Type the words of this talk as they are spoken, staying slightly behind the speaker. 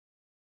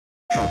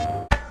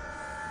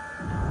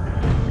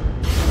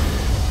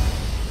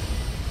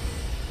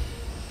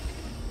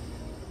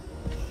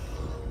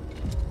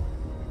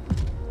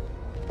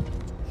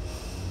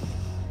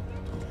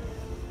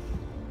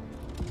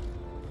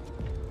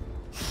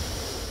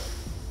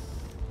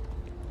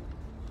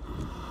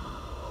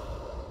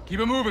Keep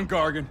it moving,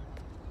 Gargan.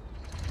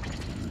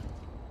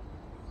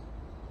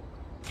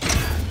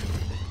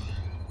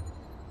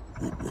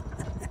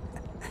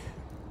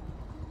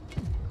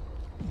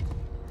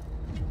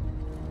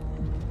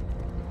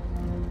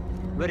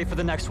 Ready for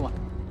the next one.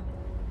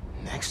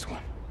 Next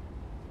one?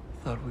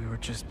 Thought we were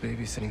just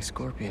babysitting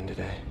Scorpion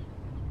today.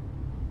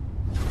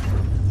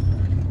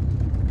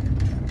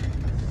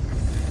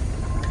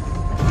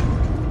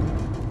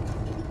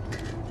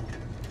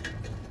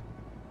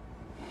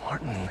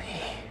 Martin Lee.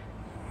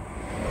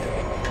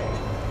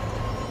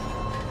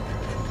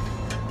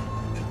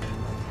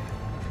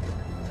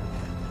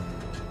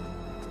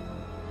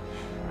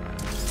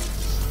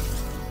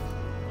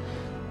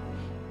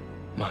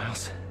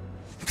 Miles.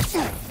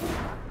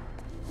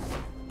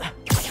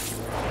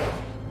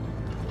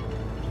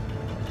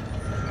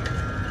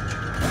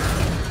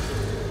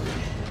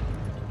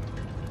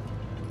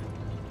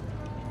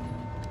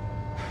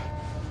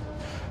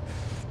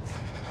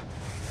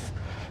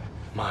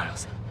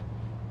 Miles.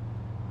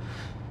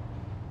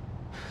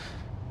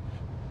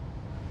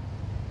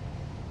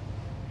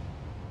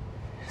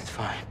 It's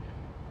fine.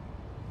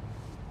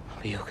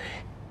 I'll be okay.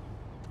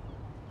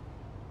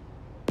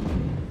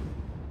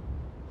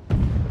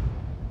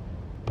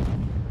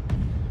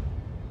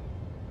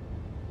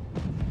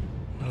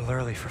 A little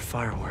early for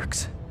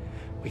fireworks.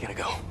 We gotta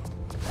go.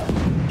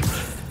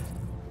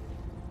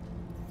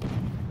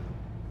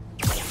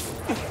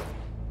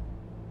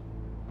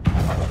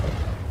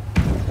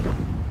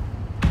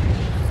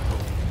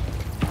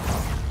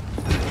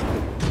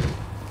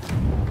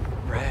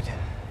 Red,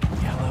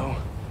 yellow.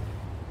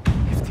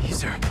 If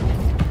these are...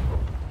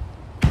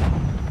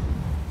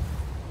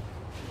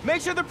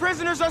 Make sure the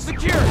prisoners are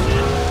secure!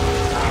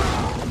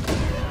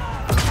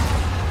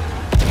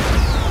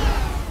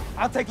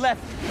 I'll take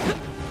left.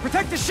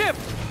 Protect the ship!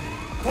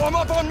 Form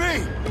up on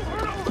me!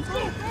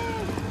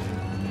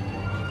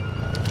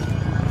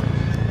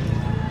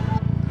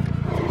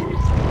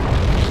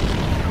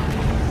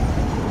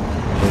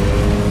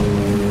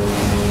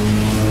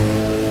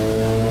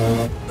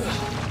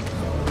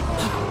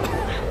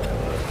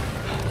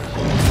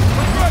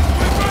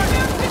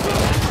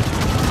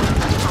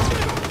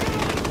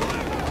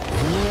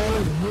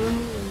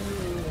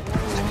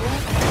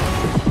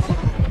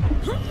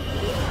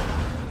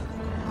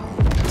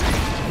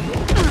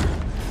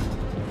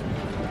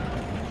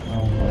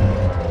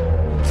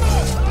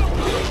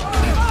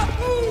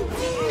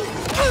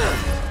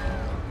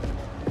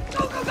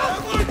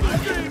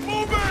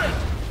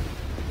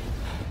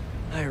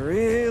 I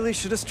really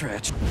should have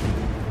stretched.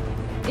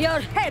 Your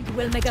head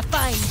will make a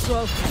fine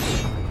trophy.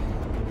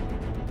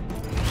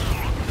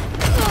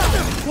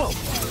 Whoa!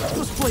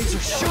 Those blades are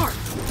sharp!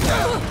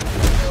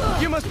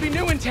 You must be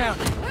new in town.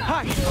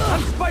 Hi,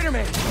 I'm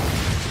Spider-Man.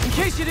 In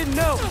case you didn't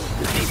know,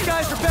 these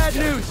guys are bad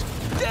news.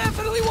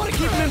 Definitely want to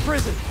keep them in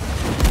prison.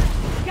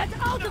 Get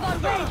out of our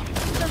way!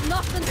 It does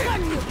not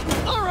concern you!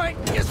 All right,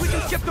 guess we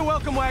can skip the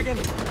welcome wagon.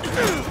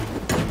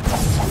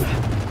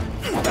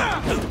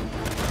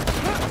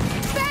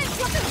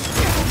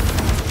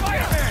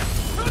 Spider-Man!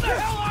 Who the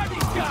hell are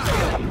these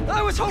guys?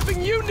 I was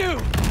hoping you knew.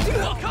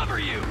 We'll cover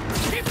you!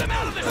 Keep them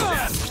out of the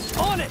ship!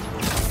 On it!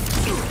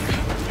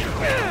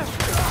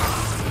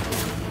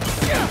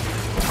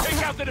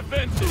 Take out the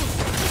defenses!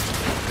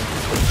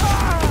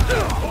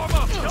 Form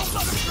up! Don't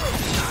let them through!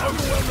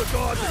 Overwhelm the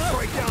guards and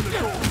break down the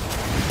door!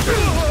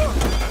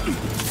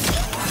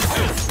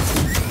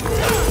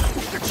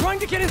 They're trying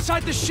to get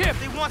inside the ship!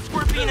 They want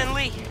Scorpion and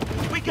Lee.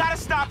 We gotta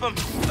stop them.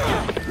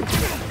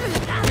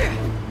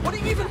 What do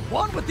you even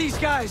want with these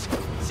guys?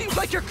 Seems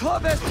like your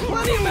club has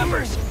plenty of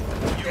members!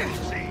 You will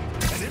see,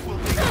 and it will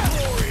be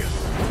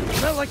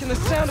glorious! Not liking the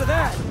sound of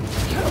that!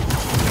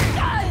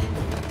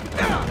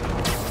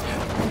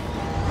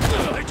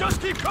 They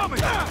just keep coming!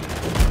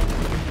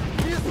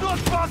 He is not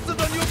faster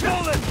than your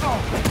bullet!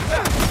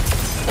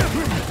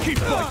 Keep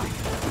fighting!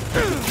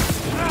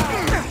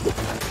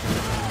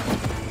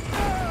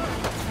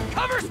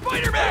 Cover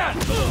Spider-Man!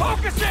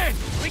 Focusing!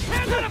 We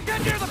can't let him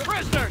get near the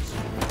prisoners!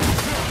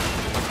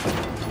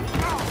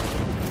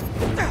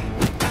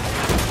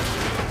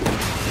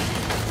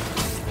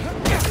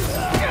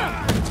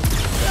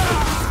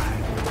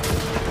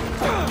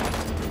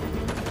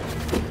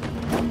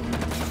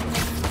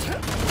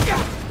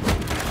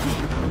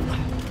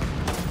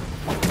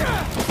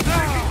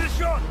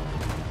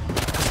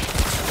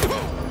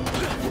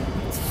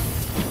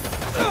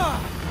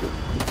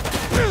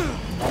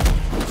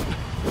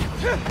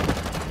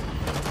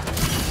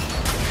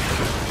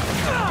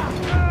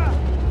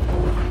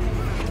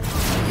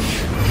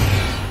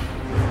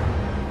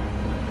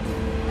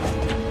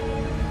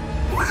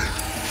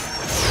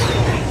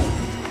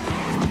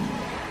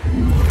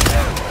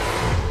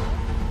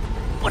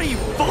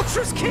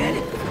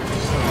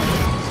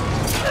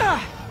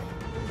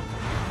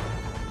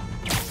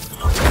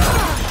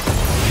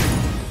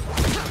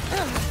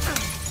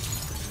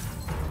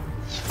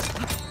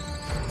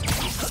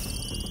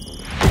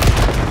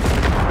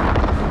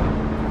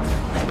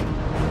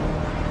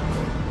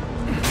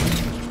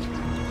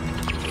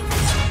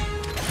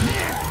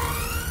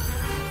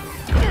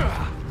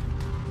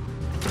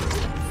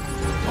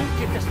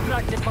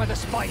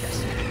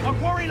 spiders. Our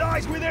quarry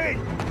lies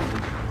within!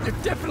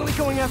 They're definitely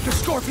going after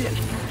Scorpion.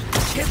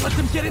 Can't let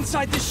them get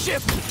inside this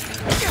ship.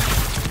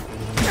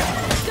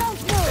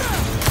 Don't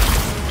move!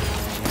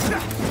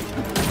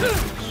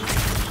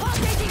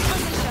 Taking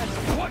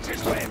position! Watch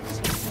his webs!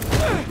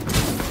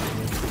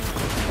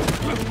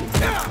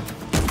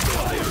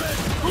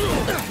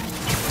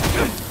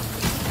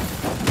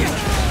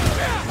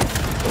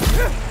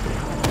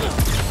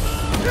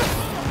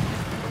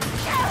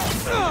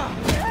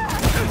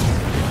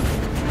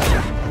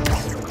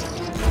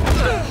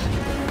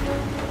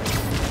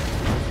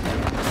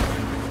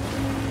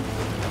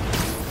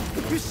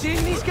 You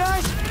seeing these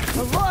guys?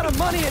 A lot of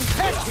money and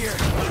tech here.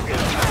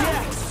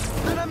 Yeah,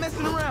 they're not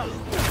messing around.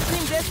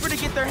 Seem desperate to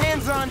get their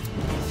hands on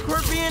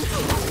Scorpion,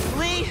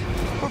 Lee,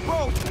 or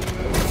both.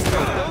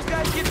 Those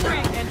guys get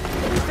free and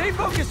Stay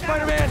focused,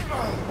 Spider-Man.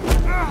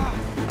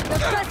 The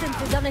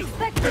presence is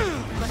unexpected,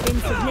 but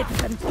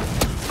insignificant.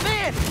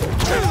 man,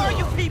 who are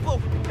you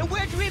people? And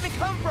where'd you even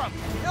come from?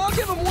 I'll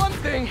give them one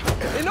thing.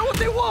 They know what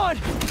they want.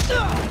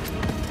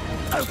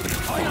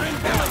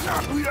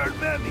 We are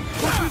many,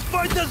 but we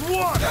fight as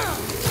one!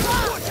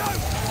 Watch out!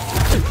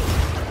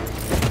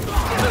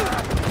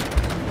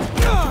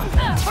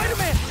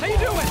 Spider-Man, how you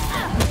doing?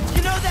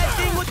 You know that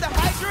thing with the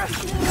Hydra?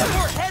 The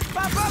more heads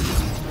pop up?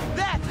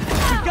 That!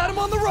 We got him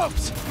on the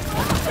ropes.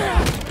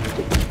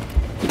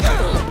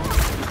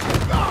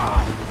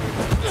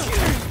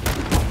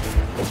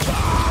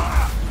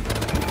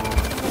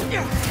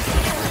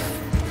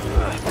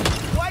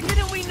 Why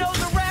didn't we know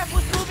the raft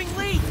was moving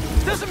Lee?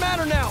 Doesn't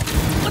matter now.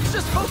 Let's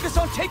just focus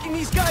on taking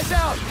these guys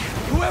out,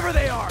 whoever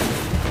they are.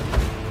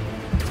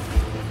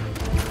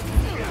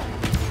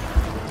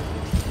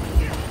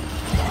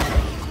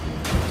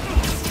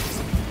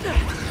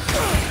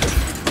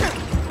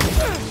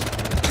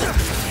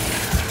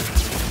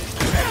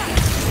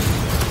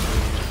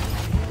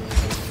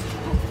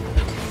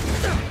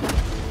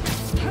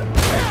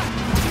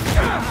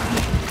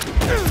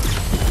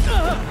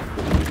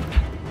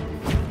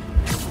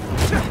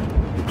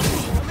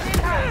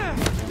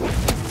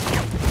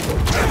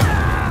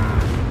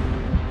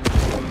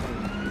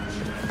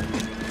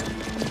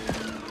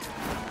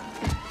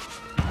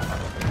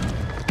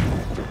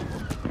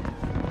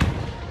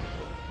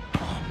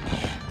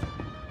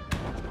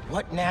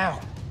 What now?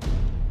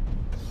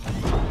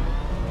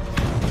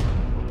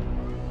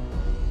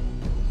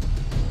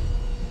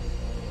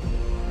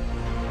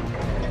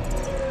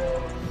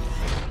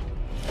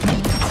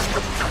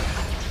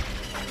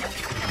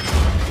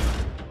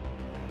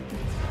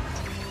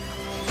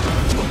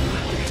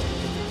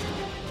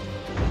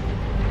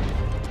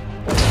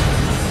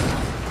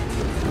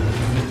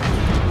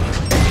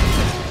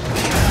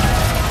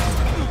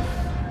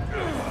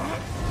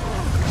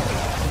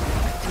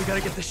 We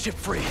gotta get the ship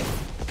free.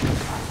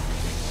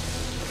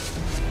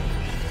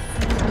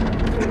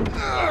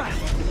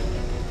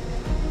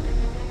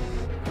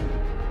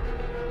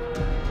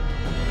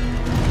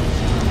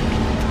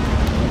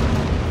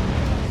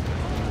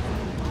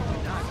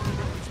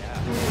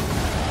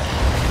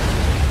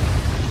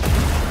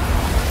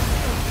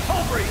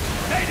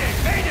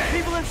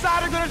 People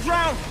inside are gonna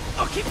drown!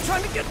 I'll keep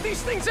trying to get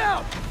these things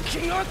out.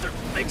 King Arthur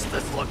makes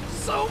this look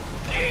so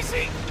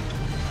easy.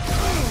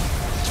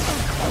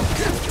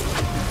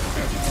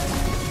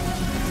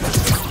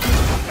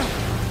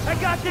 I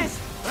got this!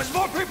 There's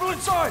more people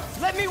inside!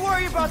 Let me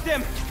worry about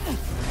them!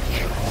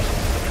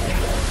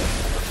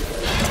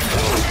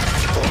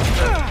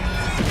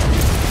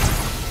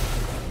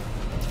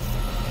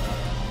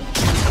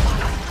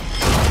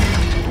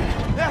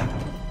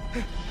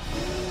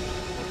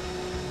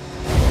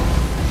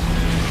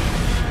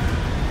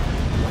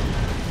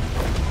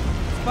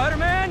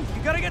 Spider-Man,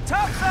 you gotta get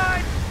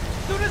topside.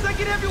 As soon as I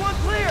get everyone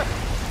clear!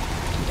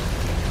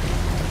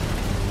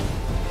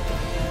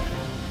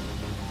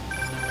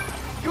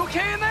 You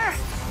okay in there?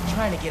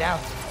 Trying to get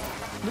out.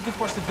 Looking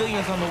for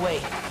civilians on the way.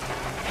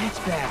 It's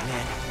bad,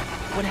 man.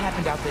 What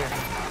happened out there?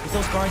 Did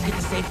those guards get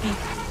to safety?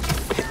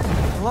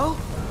 Hello?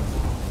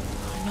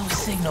 No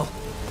signal.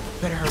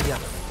 Better hurry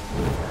up.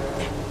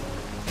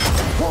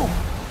 Whoa!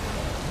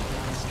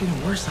 It's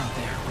getting worse out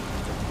there.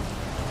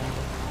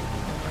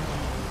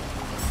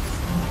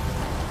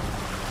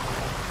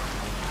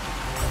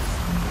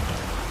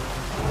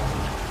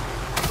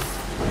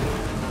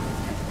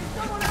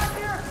 Someone out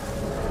here!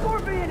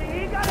 Scorpion,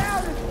 he got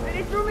out and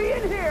he threw me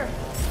in here!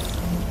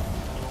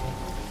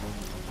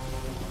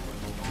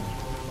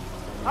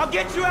 I'll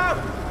get you out!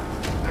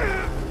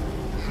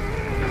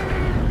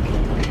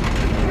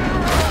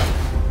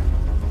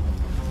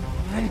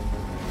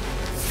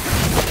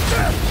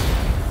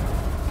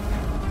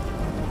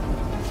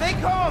 Stay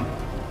calm!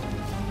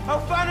 I'll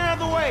find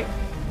another way!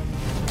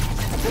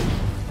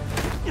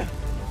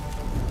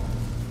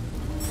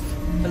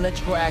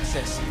 Electrical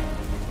access.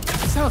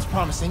 Sounds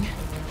promising. I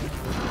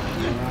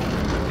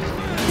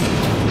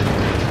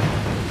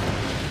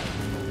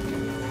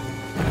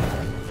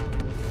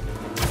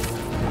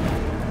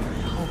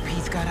hope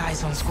he's got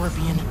eyes on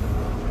Scorpion.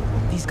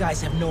 These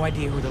guys have no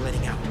idea who they're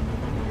letting out.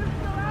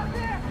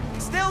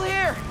 Still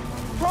here!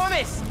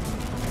 Promise!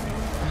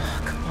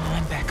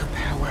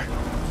 forward.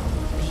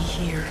 Be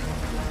here.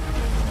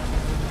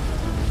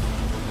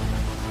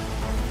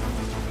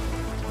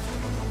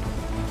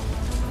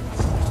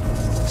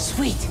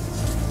 Sweet!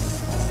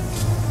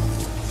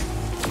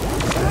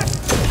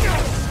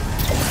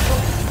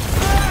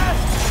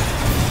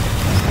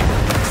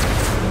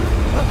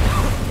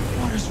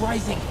 Water's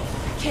rising.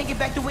 Can't get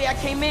back the way I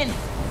came in. The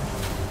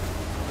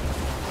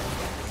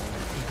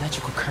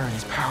electrical current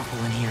is powerful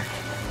in here.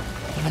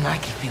 Even I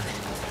can feel it.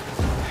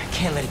 I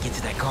can't let it get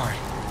to that guard.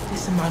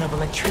 This amount of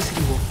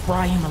electricity will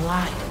fry him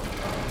alive.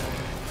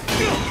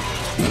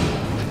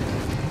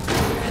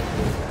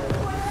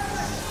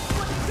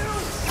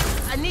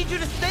 I need you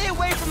to stay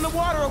away from the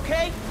water,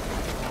 okay?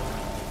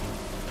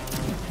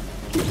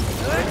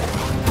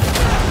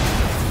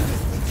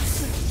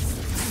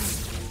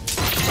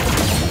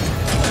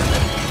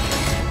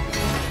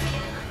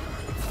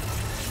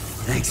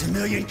 Thanks a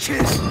million,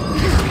 kid.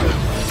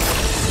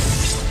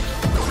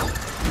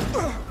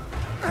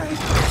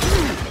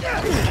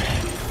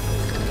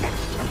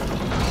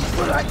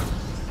 But I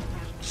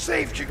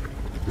saved you.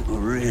 Oh,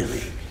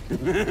 really?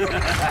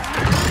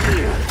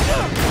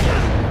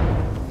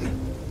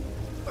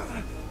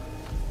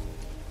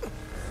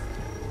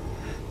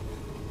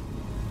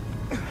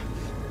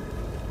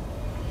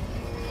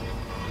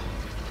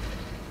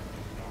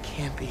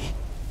 Can't be.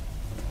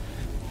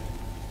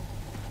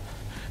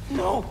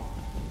 No!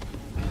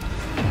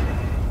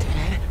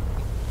 Dad?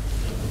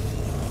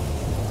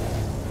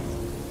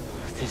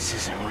 This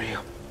isn't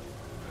real.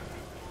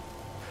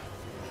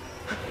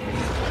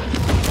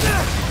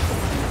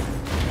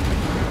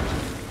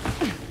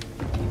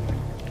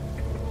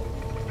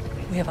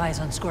 We have eyes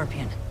on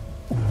Scorpion.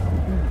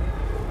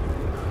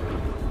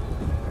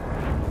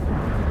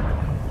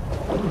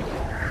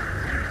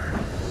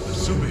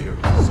 Superhero.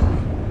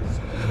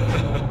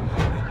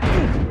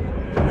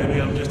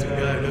 Maybe I'm just a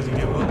guy who doesn't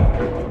give up.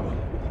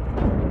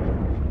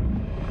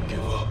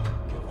 Give up.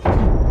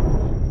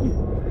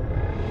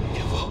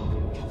 Give up.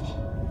 Give up.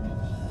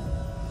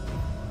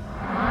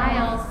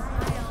 Miles.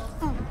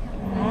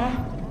 Huh?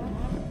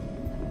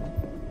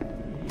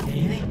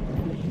 Anything?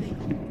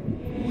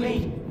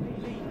 Wait.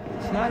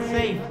 It's not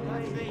safe.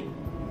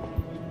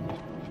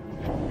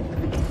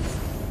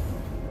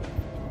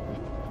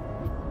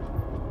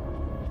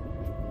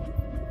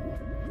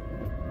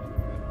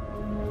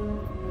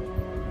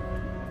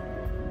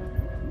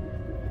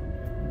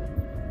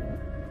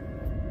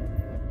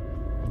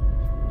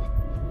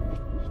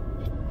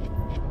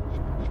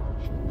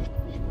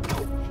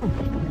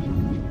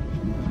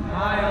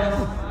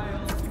 Miles.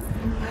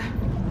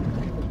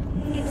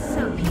 It's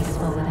so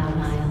peaceful without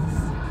Miles.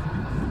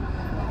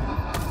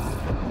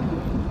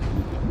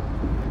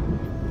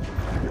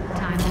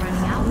 Time's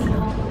running out,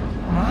 Neil.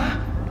 Huh?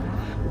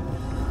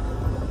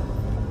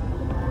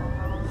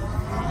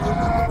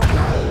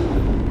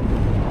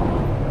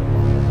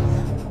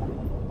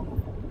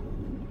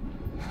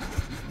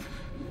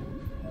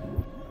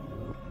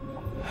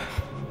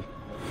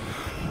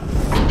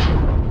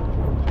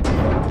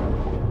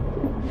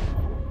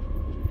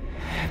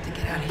 I have to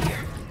get out of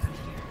here.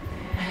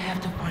 I have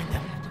to find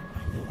them.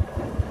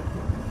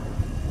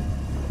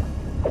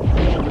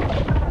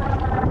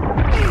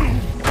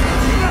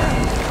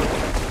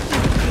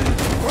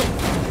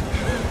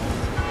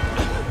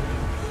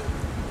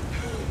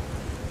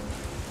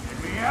 Get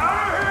me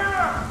out of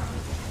here!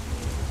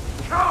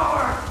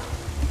 Coward!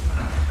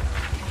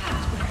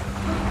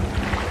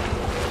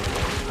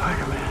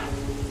 Spider-Man.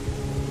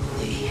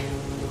 Lee.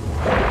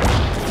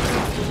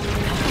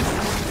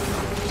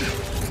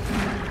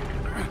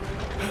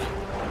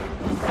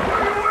 What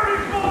are you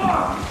waiting for?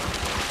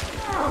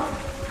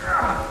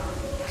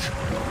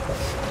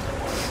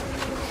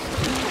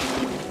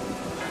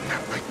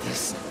 Not like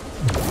this.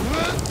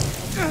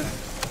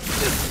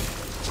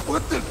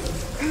 What the?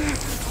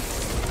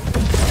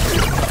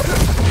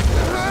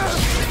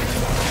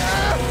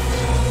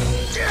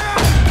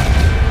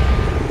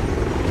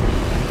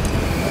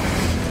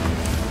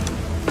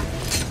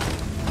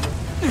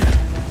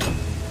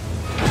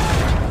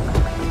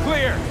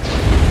 Clear!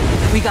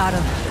 We got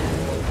him.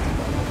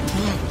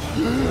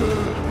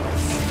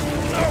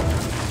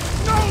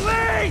 No,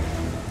 Lee!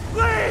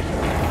 Lee!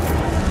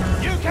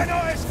 You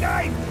cannot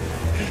escape!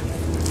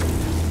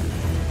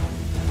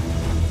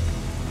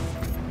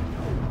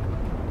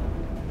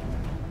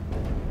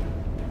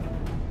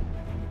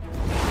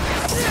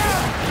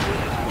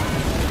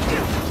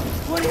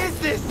 What is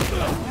this?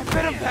 I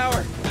venom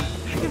power.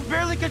 I can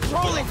barely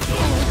control it.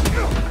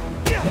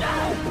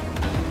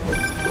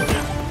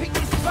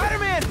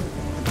 Spider-Man!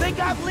 They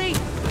got Lee!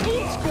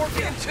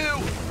 Scorpion 2!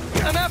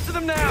 I'm after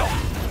them now!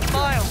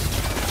 Miles,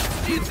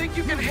 do you think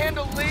you can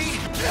handle Lee?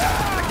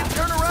 I can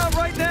turn around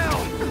right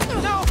now!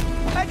 No!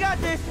 I got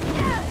this!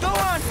 Go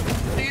on!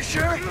 Are you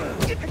sure?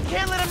 I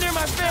can't let him near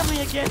my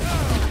family again!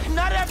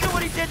 Not after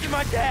what he did to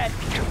my dad!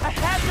 I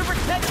have to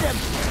protect them!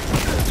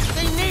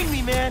 They need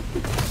me, man!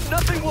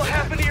 Nothing will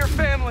happen to your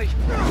family!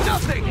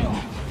 Nothing!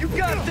 You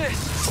got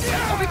this!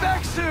 I'll be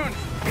back soon!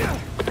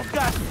 I've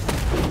got this!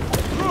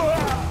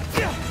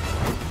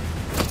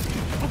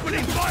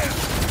 Opening fire!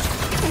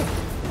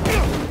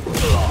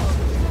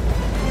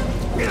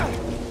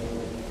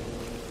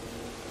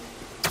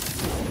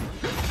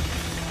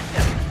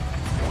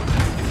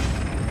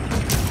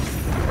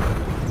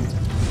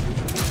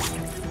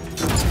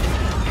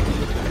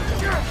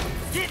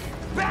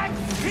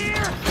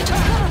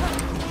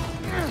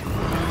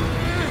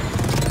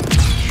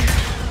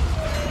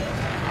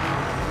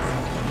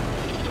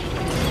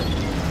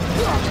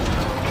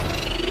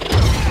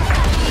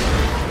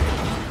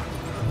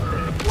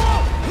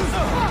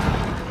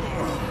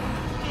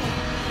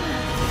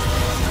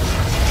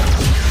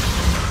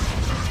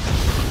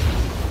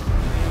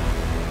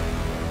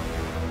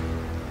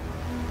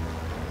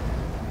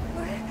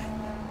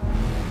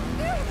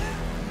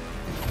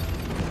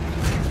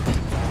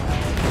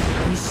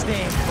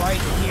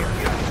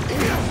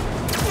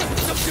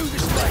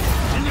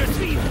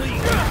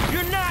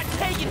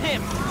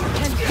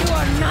 And you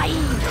are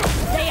naive.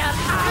 They are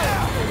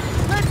ours.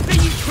 Let's see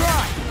you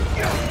try!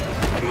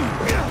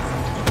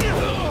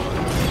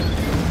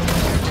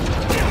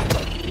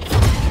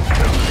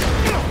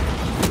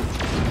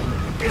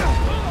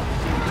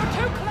 You're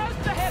too close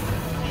to him.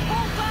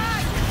 Pull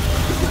back.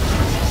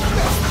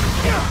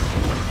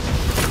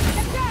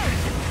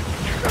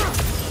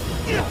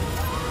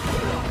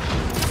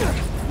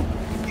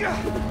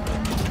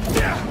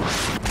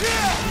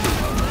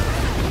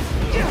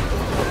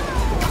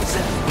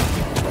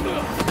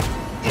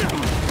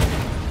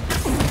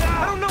 I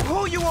don't know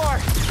who you are,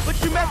 but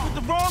you messed with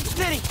the wrong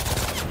city.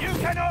 You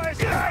cannot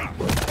escape!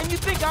 And you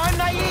think I'm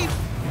naive?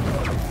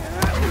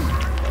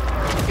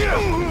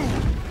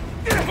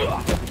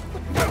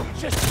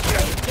 Just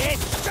take this!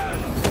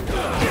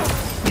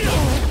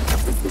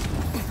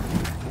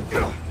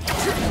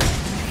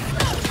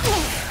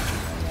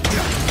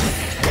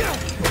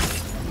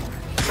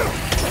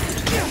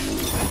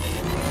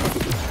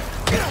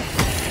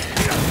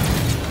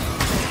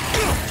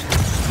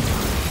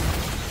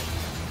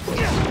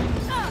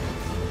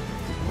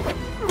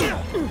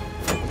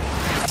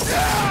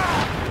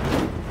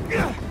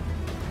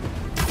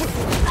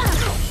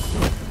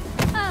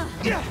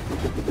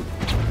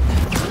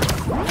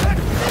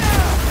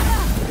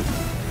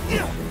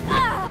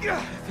 I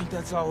think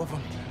that's all of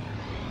them.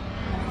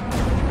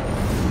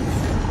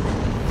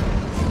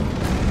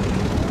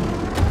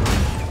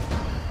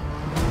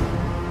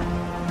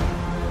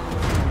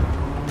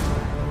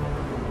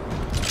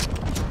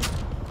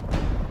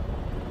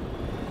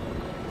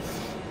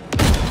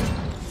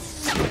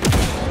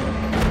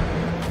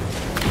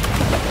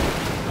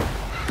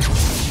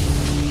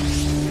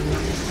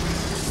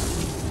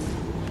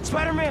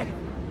 Spider-Man!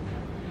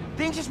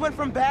 Things just went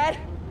from bad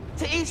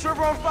to East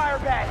River on fire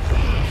bad.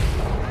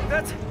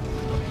 That's...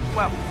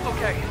 well,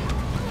 okay.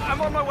 I'm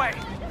on my way.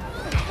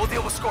 We'll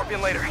deal with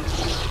Scorpion later. Come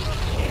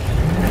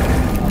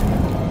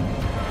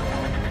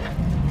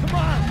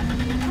on!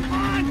 Come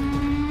on!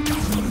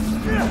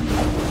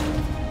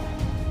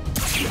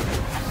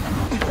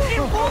 It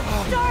won't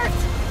start.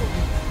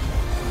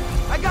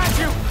 I got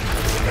you!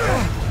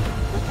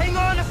 Hang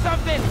on to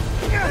something!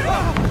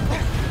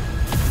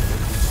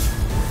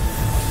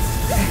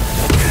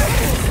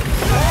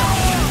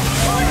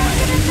 We're not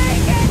gonna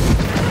make it.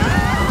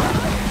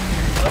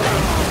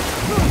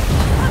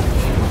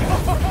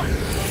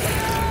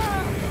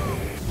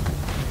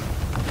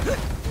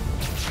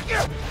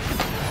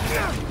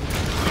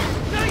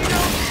 No, you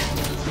don't!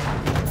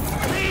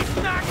 He's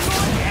not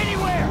going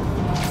anywhere!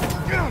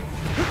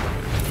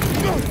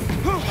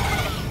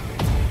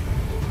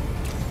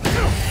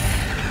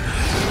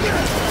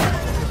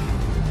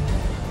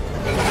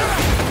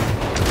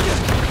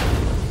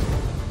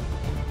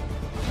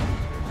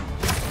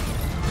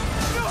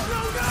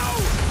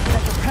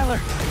 That propeller!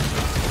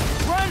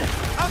 Run!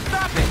 I'll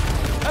stop it!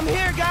 I'm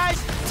here, guys!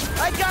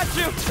 I got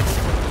you!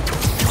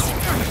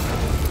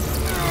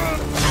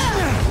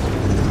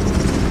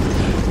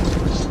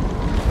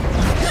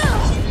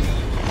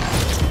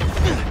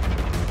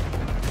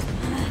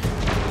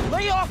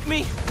 Lay off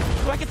me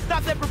so I can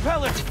stop that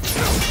propeller!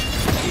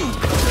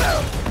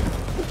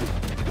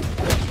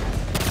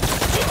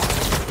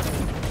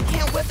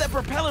 Can't whip that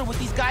propeller with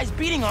these guys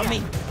beating on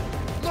me!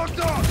 Locked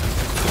on!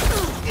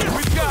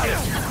 We've got it!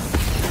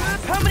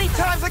 How many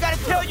times I gotta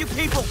tell you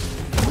people?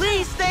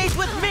 Lee stays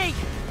with me!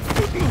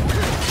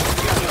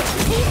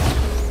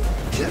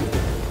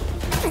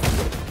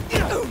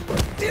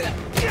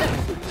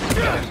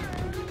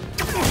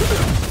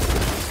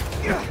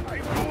 I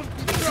won't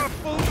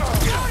shuffle!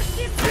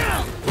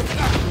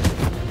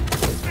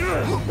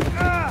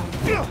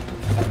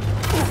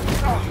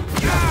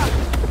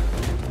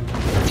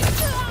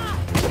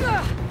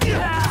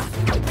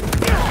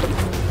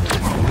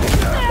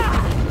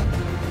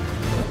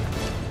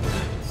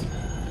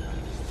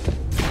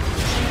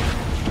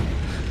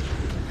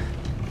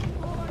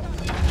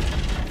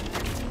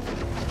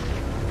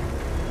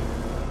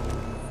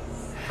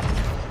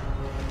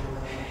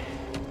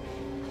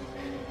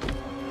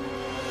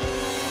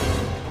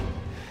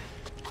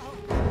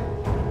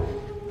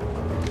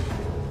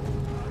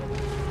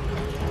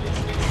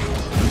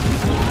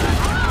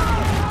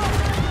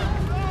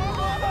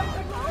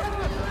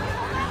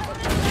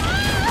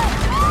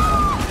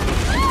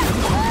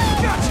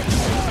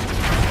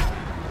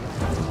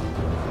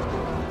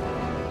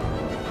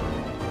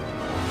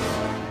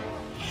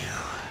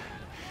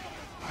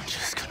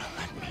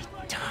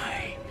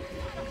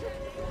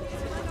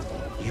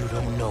 You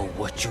don't know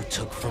what you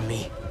took from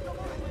me.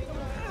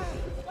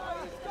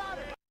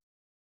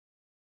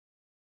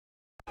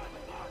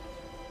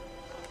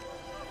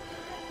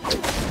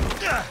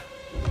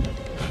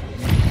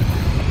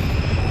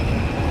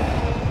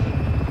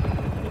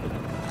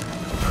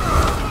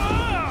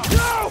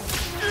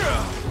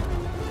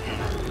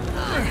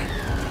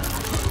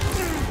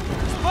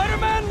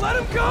 Spider-Man, let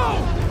him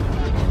go!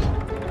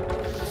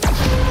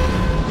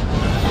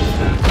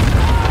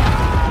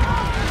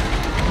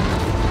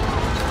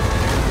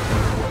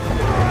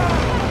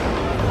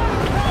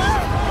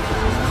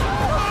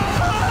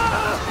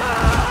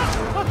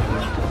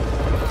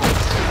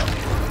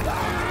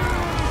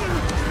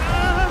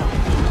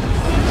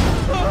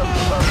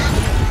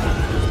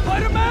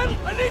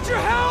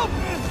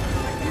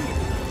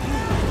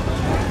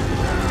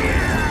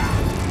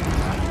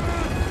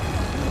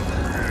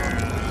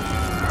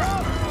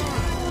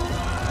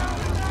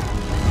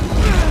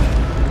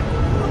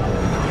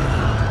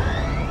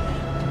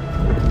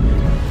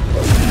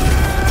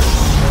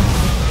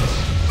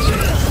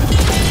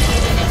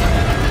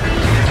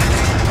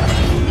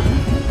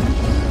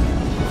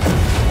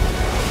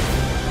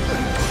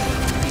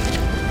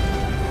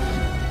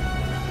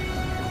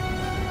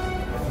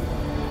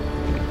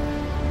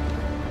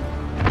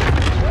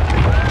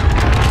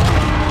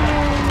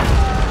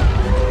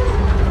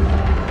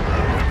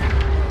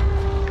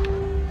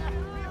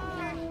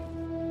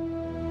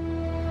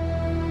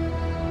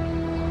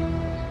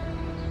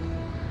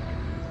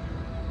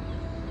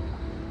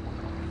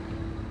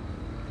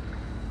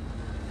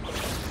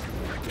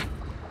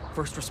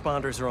 First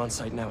responders are on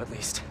site now, at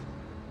least.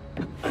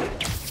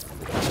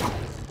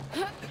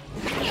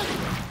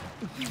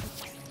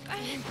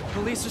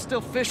 Police are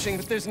still fishing,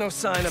 but there's no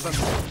sign of them.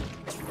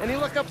 Any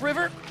luck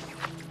upriver?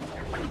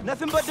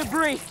 Nothing but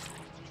debris.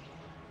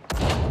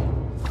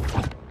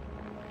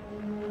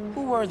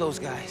 Who were those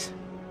guys?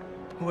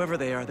 Whoever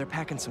they are, they're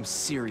packing some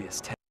serious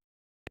tech.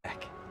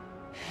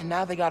 And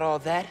now they got all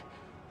that,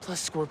 plus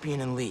Scorpion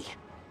and Lee.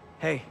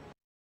 Hey,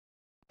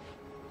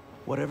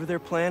 whatever they're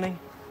planning,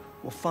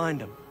 we'll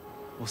find them.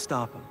 We'll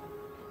stop them.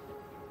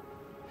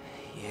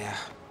 Yeah.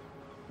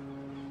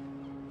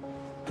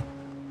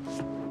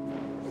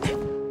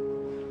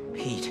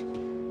 Pete,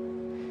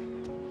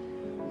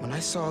 when I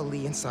saw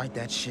Lee inside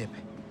that ship,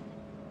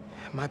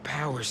 my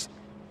powers,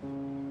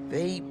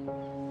 they...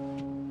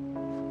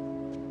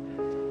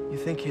 You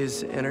think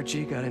his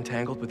energy got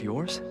entangled with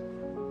yours?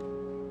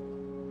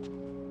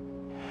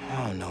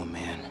 I don't know,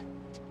 man.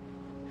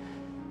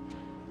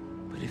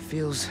 But it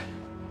feels...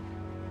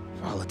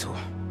 volatile.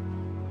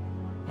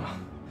 Well,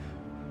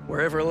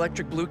 wherever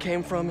Electric Blue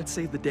came from, it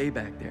saved the day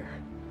back there.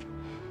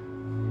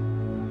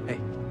 Hey.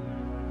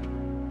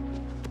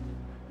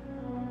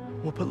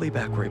 We'll put Lee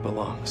back where he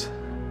belongs.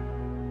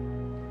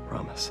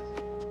 Promise.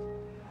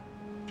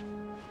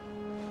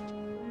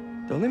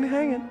 Don't leave me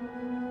hanging.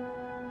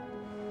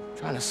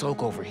 Trying to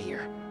soak over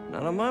here.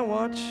 Not on my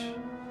watch.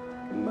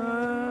 Come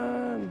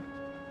on.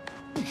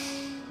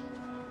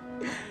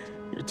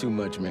 You're too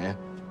much, man.